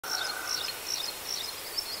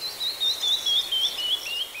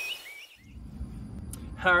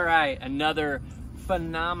All right, another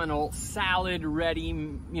phenomenal salad ready.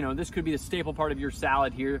 You know, this could be the staple part of your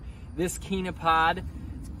salad here. This quinupod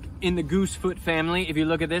in the goosefoot family. If you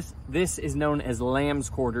look at this, this is known as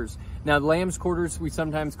lamb's quarters. Now, lamb's quarters we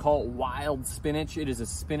sometimes call wild spinach. It is a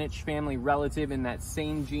spinach family relative in that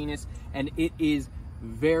same genus, and it is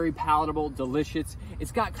very palatable, delicious.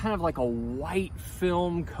 It's got kind of like a white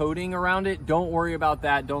film coating around it. Don't worry about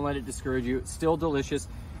that. Don't let it discourage you. It's still delicious.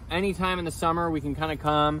 Anytime in the summer, we can kind of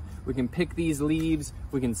come, we can pick these leaves,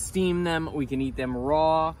 we can steam them, we can eat them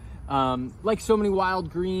raw. Like so many wild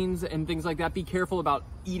greens and things like that, be careful about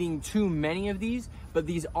eating too many of these, but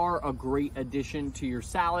these are a great addition to your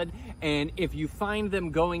salad. And if you find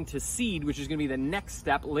them going to seed, which is gonna be the next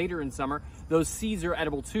step later in summer, those seeds are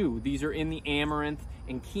edible too. These are in the amaranth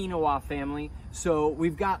and quinoa family. So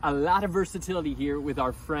we've got a lot of versatility here with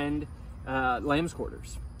our friend lamb's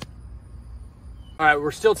quarters. All right,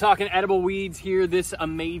 we're still talking edible weeds here. This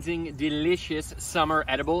amazing, delicious summer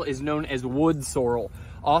edible is known as wood sorrel,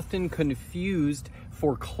 often confused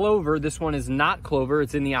for clover. This one is not clover.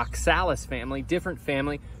 It's in the oxalis family, different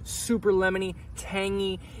family, super lemony,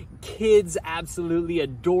 tangy. Kids absolutely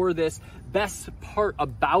adore this. Best part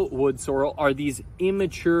about wood sorrel are these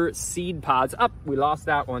immature seed pods. We lost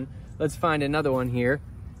that one. Let's find another one here.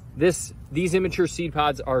 These immature seed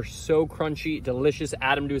pods are so crunchy, delicious.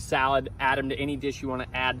 Add them to a salad, add them to any dish you want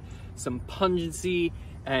to add some pungency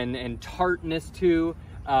and tartness to.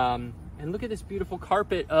 And look at this beautiful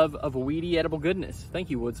carpet of weedy edible goodness. Thank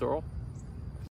you, wood sorrel.